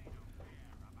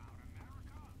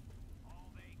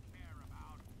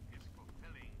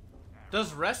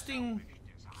 Does resting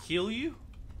heal you?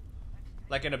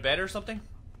 Like in a bed or something?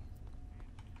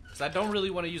 Because I don't really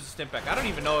want to use a stim pack. I don't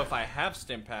even know if I have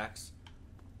stim packs.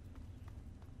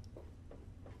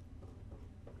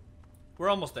 We're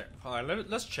almost there. Alright,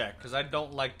 let's check. Because I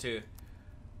don't like to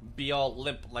be all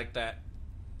limp like that.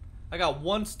 I got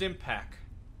one stim pack.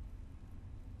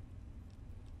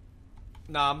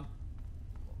 Nah,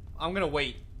 I'm gonna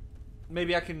wait.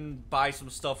 Maybe I can buy some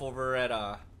stuff over at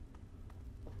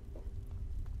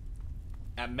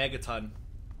MEGATON.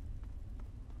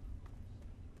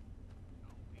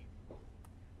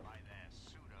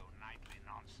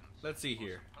 Let's see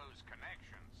here.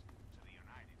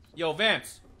 Yo,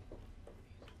 Vance.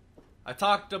 I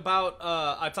talked to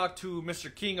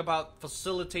Mr. King about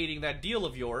facilitating that deal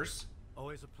of yours.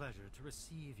 Always a pleasure to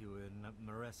receive you in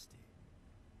Meresti.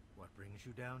 What brings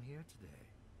you down here today?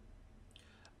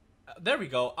 There we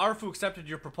go. Arafu accepted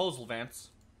your proposal,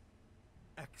 Vance.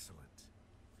 Excellent.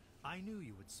 I knew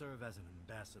you would serve as an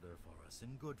ambassador for us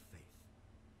in good faith.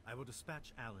 I will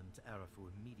dispatch Alan to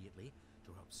Arafu immediately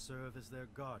to help serve as their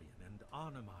guardian and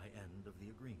honor my end of the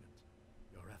agreement.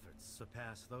 Your efforts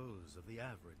surpass those of the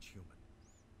average human.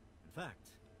 In fact,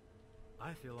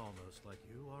 I feel almost like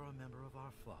you are a member of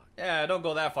our flock. Yeah, don't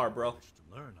go that far, bro. If you wish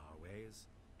to learn our ways,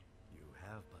 you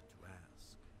have but to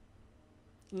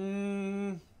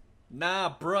ask.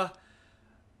 Nah, bruh.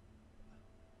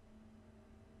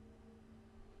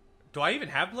 Do I even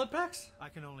have blood packs? I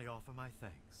can only offer my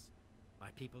thanks. My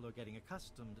people are getting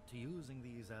accustomed to using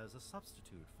these as a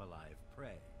substitute for live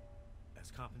prey.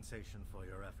 As compensation for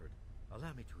your effort,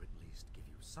 allow me to at least give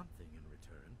you something in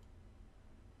return.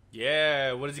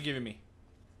 Yeah, what is he giving me?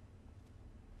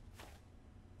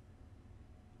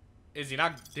 Is he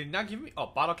not, did he not give me, oh,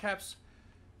 bottle caps?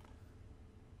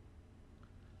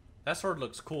 That sword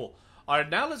looks cool. Alright,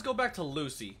 now let's go back to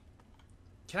Lucy.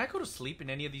 Can I go to sleep in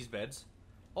any of these beds?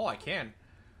 Oh, I can.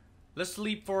 Let's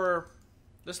sleep for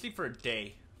a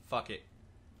day. Fuck it.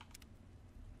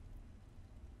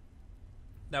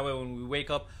 That way when we wake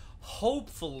up,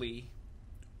 hopefully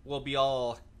we'll be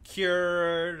all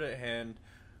cured and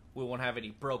we won't have any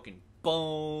broken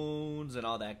bones and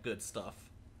all that good stuff.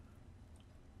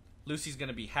 Lucy's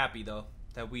gonna be happy though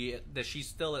that she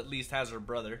still at least has her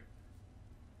brother.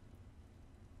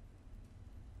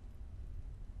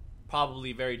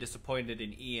 Probably very disappointed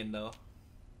in Ian though.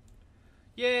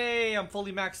 Yay, I'm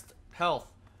fully maxed health.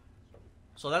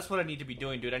 So that's what I need to be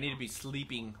doing, dude. I need to be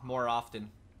sleeping more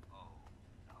often.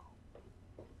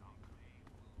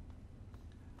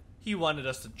 He wanted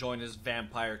us to join his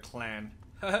vampire clan.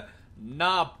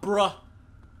 Nah, bruh.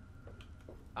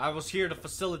 I was here to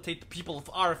facilitate the people of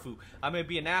Arfu. I may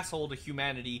be an asshole to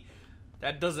humanity.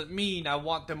 That doesn't mean I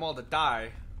want them all to die.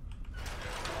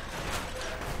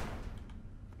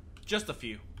 Just a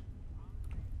few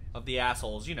of the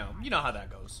assholes, you know how that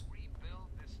goes.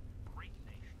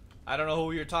 I don't know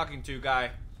who you're talking to,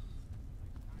 guy.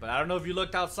 But I don't know if you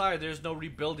looked outside, there's no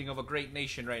rebuilding of a great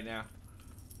nation right now.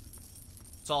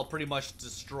 It's all pretty much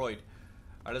destroyed.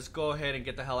 Alright, let's go ahead and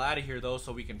get the hell out of here though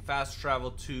so we can fast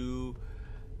travel to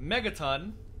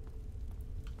Megaton.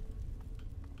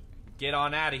 Get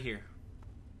on out of here.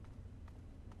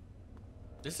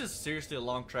 This is seriously a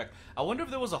long trek. I wonder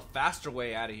if there was a faster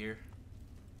way out of here.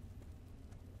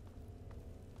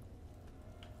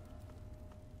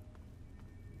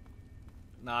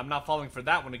 Nah, I'm not falling for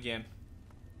that one again.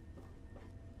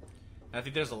 I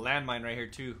think there's a landmine right here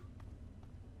too.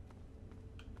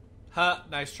 Ha,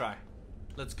 nice try.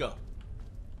 Let's go.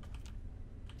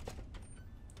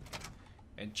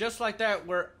 And just like that,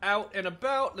 we're out and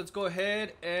about. Let's go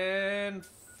ahead and...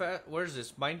 Where's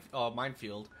this?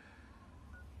 Minefield.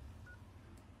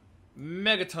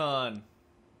 Megaton.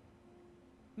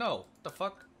 No, the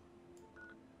fuck?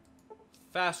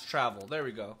 Fast travel. There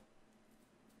we go.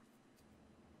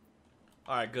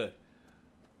 Alright, good.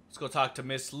 Let's go talk to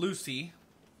Miss Lucy.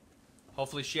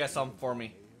 Hopefully she has something for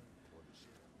me.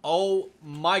 Oh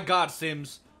my god,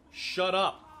 Sims. Shut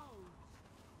up.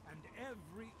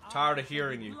 Tired of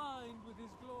hearing you.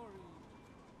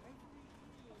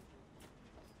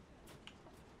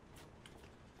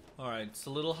 Alright, it's a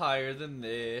little higher than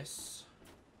this.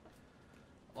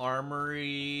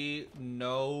 Armory.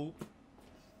 Nope.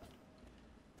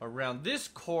 Around this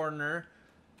corner.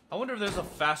 I wonder if there's a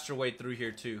faster way through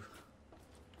here too.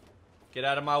 Get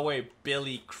out of my way,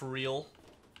 Billy Creel.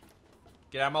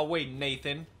 Get out of my way,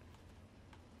 Nathan.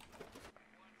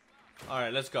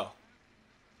 Alright, let's go.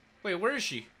 Wait, where is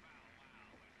she?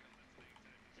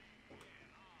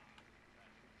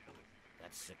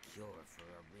 That's secure for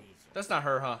a reason. That's not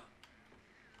her, huh?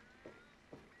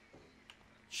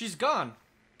 She's gone.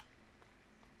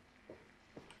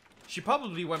 She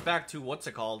probably went back to, what's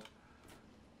it called?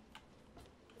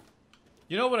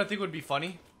 You know what I think would be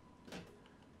funny?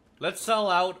 Let's sell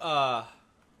out,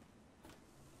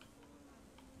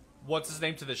 what's his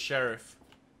name to the sheriff?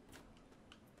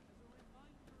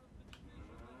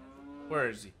 Where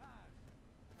is he?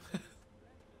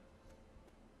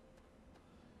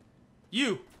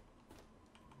 You!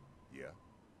 Yeah?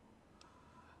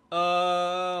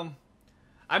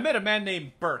 I met a man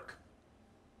named Burke.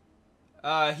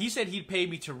 He said he'd pay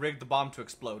me to rig the bomb to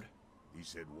explode. He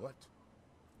said what?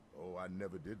 Oh, I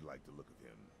never did like the look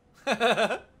of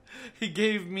him. He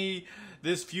gave me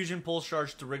this fusion pulse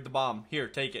charge to rig the bomb. Here,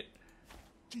 take it.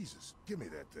 Jesus, give me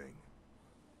that thing.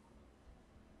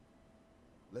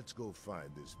 Let's go find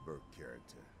this Burke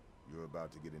character. You're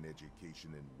about to get an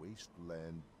education in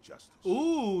wasteland justice.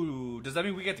 Ooh, does that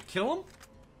mean we get to kill him?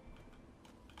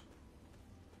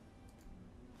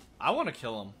 I want to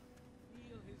kill him.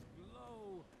 Feel his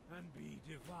glow and be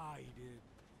divided.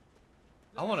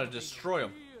 I want to destroy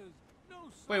him. No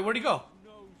Wait, where'd he go?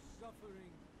 No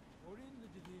suffering. For in the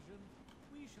division,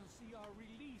 we shall see our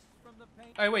release from the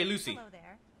pain. Hey, wait, Lucy. Hello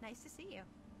there. Nice to see you.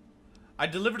 I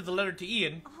delivered the letter to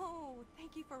Ian. Oh,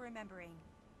 thank you for remembering.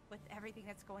 With everything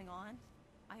that's going on,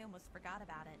 I almost forgot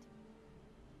about it.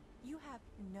 You have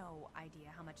no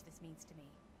idea how much this means to me.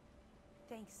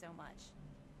 Thanks so much.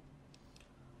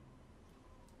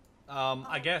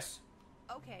 I guess.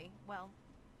 Okay, well,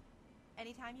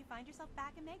 anytime you find yourself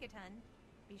back in Megaton,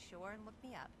 be sure and look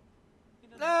me up.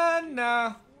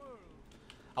 Nah.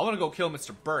 I want to go kill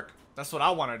Mr. Burke. That's what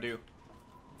I want to do.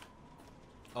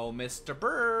 Oh, Mr.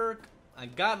 Burke, I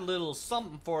got a little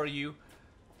something for you.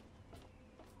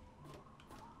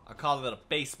 I call it a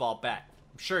baseball bat.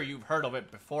 I'm sure you've heard of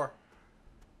it before.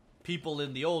 People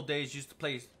in the old days used to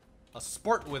play a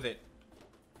sport with it.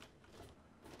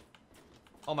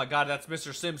 Oh my god, that's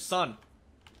Mr. Sims' son.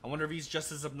 I wonder if he's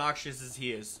just as obnoxious as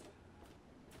he is.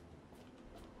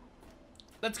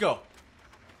 Let's go.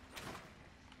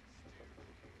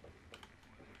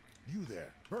 You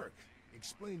there, Burke.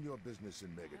 Explain your business in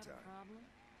Have a Megaton. problem?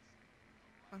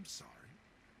 I'm sorry.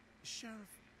 Sheriff,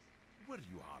 what are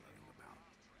you hollering about?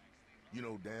 You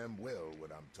know damn well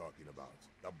what I'm talking about.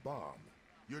 The bomb.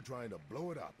 You're trying to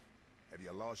blow it up. Have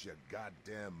you lost your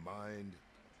goddamn mind?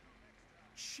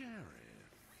 Sheriff,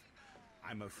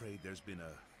 I'm afraid there's been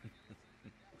a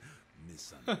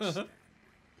misunderstanding.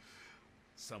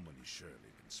 Someone is surely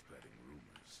been spreading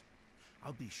rumors.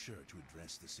 I'll be sure to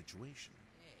address the situation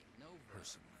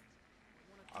personally.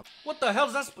 What the hell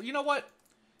is that? You know what?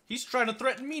 He's trying to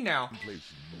threaten me now.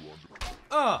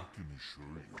 Oh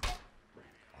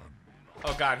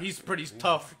god, he's pretty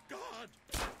tough. God!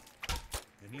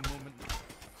 Any moment.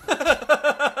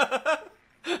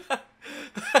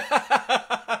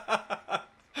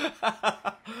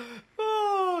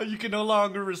 Oh, you can no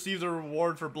longer receive the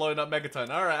reward for blowing up Megaton.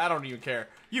 Alright, I don't even care.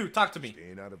 You, talk to me.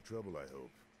 Staying out of trouble, I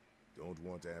hope. Don't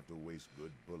want to have to waste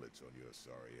good bullets on your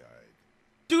sorry hide.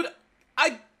 Dude,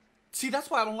 see, that's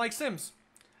why I don't like Sims.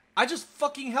 I just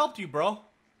fucking helped you, bro.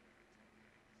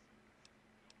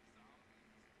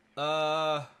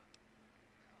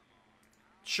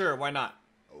 Sure, why not?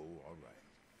 Oh, all right.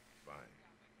 Fine.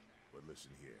 But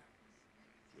listen here.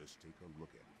 Just take a look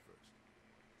at it first.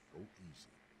 Go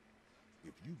easy.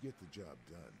 If you get the job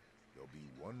done, there'll be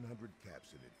 100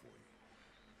 caps in it for you.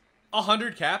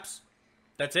 100 caps?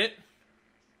 That's it?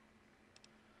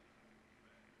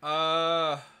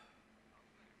 I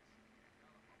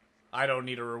don't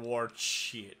need a reward.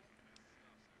 Shit.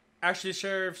 Actually,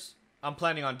 sheriffs, I'm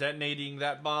planning on detonating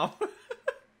that bomb.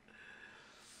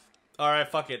 Alright,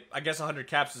 fuck it. I guess 100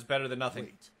 caps is better than nothing.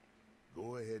 Wait.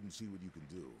 Go ahead and see what you can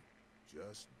do.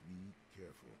 Just be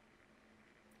careful.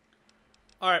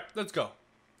 Alright, let's go.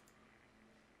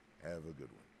 Have a good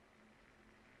one.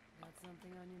 Got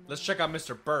something on your mind? Let's check out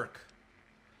Mr. Burke.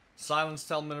 Silence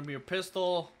 10mm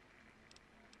pistol.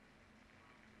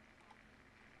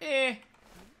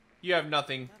 You have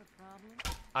nothing Got a problem?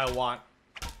 I want.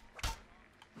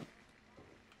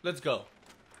 Let's go.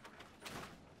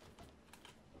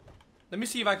 Let me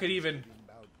see if I could even...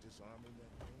 About disarming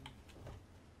that thing?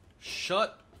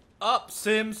 Shut up,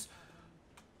 Sims.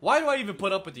 Why do I even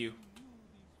put up with you?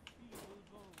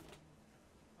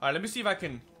 Alright, let me see if I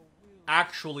can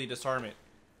actually disarm it.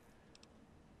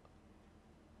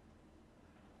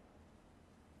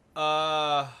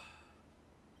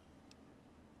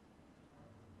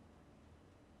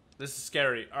 This is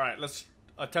scary. Alright, let's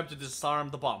attempt to disarm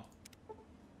the bomb.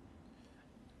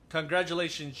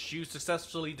 Congratulations, you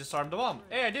successfully disarmed the bomb.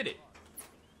 Hey, I did it.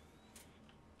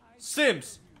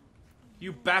 Sims!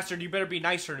 You bastard, you better be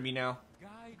nicer to me now.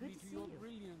 Guide Good me to to see your you.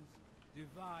 brilliance.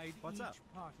 Divide What's each up?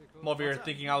 particle. I'm over here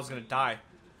thinking I was gonna die.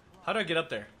 How do I get up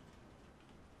there?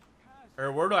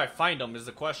 Or where do I find them is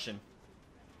the question.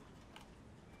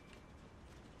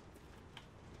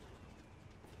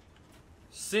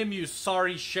 Sim, you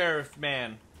sorry sheriff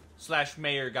man /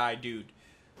 mayor guy dude.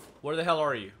 Where the hell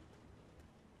are you?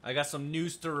 I got some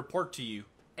news to report to you.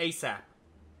 ASAP.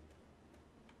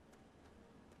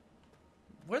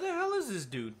 Where the hell is this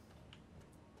dude?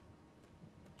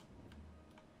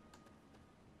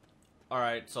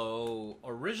 Alright, so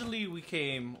originally we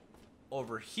came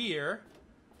over here.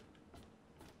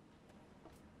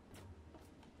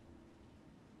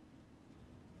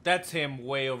 That's him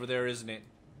way over there, isn't it?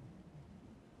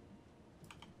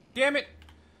 Damn it!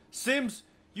 Sims,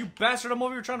 you bastard, I'm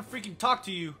over here trying to freaking talk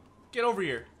to you. Get over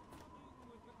here.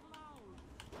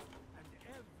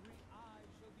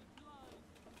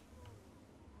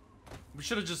 We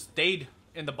should have just stayed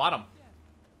in the bottom.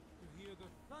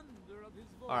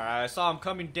 Alright, I saw him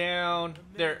coming down.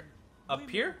 There. Up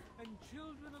here?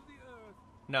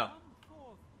 No.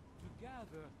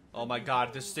 Oh my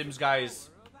god, this Sims guy is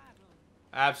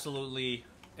absolutely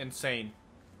insane.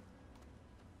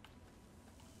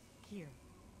 Here.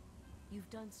 You've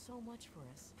done so much for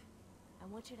us. I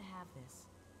want you to have this.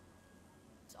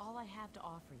 It's all I have to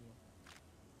offer you.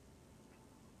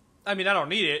 I mean, I don't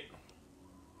need it.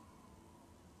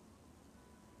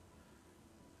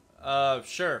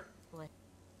 Sure.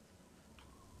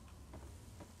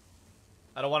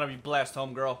 I don't want to be blessed,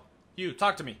 homegirl. You,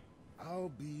 talk to me. I'll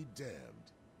be damned.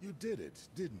 You did it,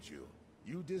 didn't you?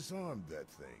 You disarmed that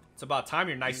thing. It's about time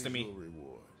you're nice Here's to me. your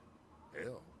reward.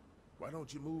 Hell, why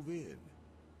don't you move in?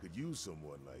 Could use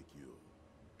someone like you.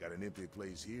 Got an empty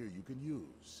place here you can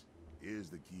use. Here's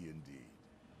the key indeed.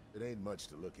 It ain't much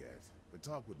to look at, but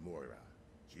talk with Moira.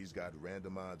 She's got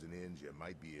random odds and ends you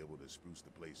might be able to spruce the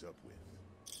place up with.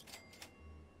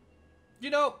 You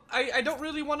know, I don't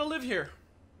really want to live here.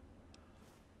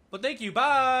 But thank you,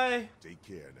 bye! Take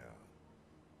care now.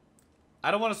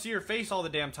 I don't want to see your face all the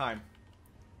damn time.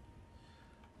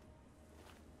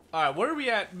 Alright, where are we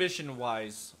at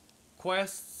mission-wise?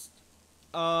 Quests?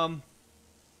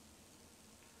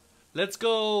 Let's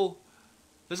go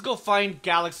find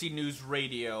Galaxy News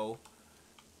Radio.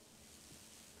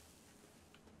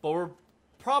 But we're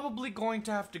probably going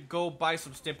to have to go buy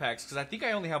some stim packs, because I think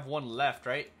I only have one left,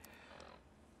 right?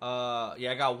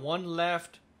 Yeah, I got one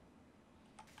left.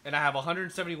 And I have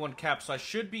 171 caps, so I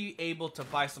should be able to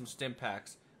buy some stim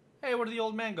packs. Hey, where did the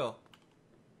old man go?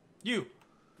 You!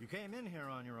 You came in here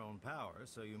on your own power,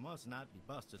 so you must not be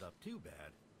busted up too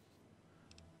bad.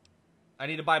 I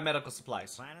need to buy medical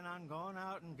supplies. Planning on going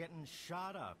out and getting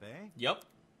shot up, eh? Yep.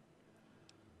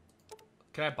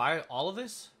 Can I buy all of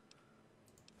this?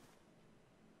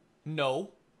 No.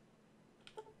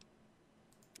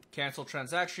 Cancel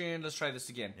transaction. Let's try this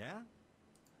again. Yeah?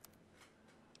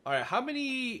 Alright, how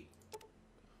many...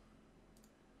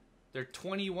 They're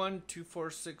 21, 2,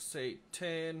 4, 6, 8,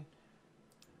 10...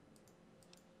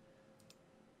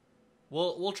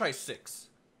 We'll try 6.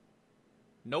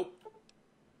 Nope.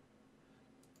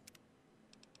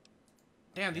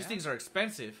 Damn, these things are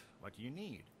expensive. What do you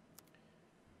need?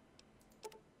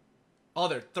 Oh,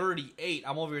 they're 38.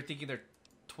 I'm over here thinking they're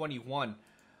 21.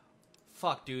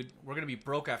 Fuck, dude. We're gonna be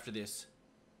broke after this.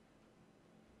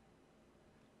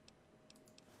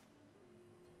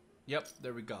 Yep,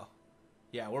 there we go.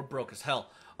 Yeah, we're broke as hell.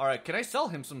 Alright, can I sell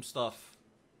him some stuff?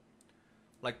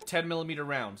 Like 10mm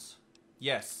rounds.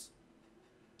 Yes.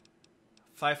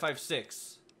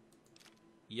 5.56.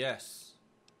 Yes.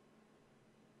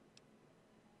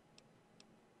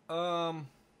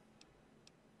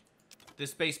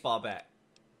 This baseball bat.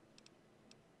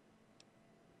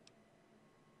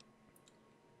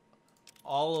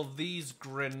 All of these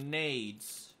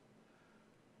grenades.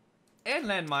 And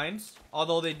landmines.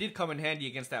 Although they did come in handy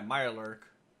against that Mirelurk.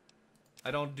 I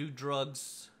don't do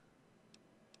drugs.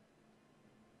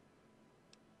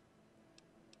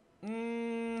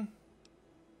 I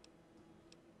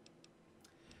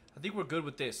think we're good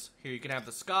with this. Here, you can have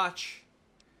the scotch.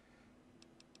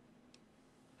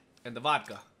 And the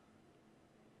vodka.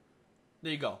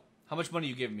 There you go. How much money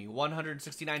you giving me?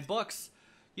 169 bucks.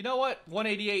 You know what?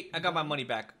 188. I got my money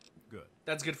back. Good.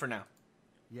 That's good for now.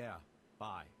 Yeah.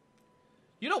 Bye.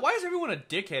 You know, why is everyone a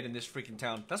dickhead in this freaking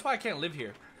town? That's why I can't live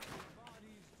here.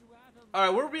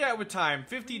 Alright, where are we at with time?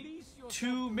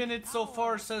 52 minutes so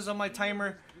far, says on my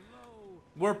timer.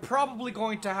 We're probably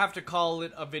going to have to call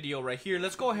it a video right here.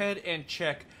 Let's go ahead and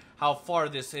check how far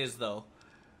this is, though.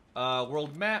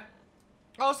 World map.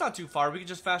 Oh, it's not too far. We can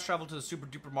just fast travel to the Super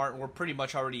Duper Mart, and we're pretty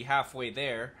much already halfway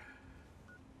there.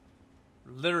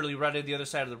 Literally right at the other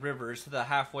side of the rivers, to the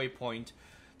halfway point,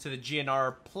 to the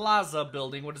GNR Plaza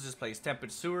building. What is this place?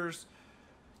 Tempered Sewers.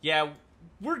 Yeah,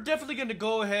 we're definitely going to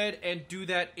go ahead and do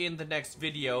that in the next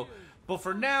video. But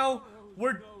for now,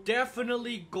 we're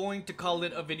definitely going to call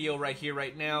it a video right here,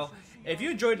 right now. If you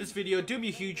enjoyed this video, do me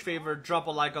a huge favor, drop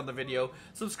a like on the video.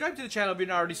 Subscribe to the channel if you're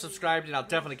not already subscribed, and I'll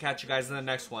definitely catch you guys in the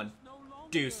next one.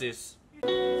 Deuces.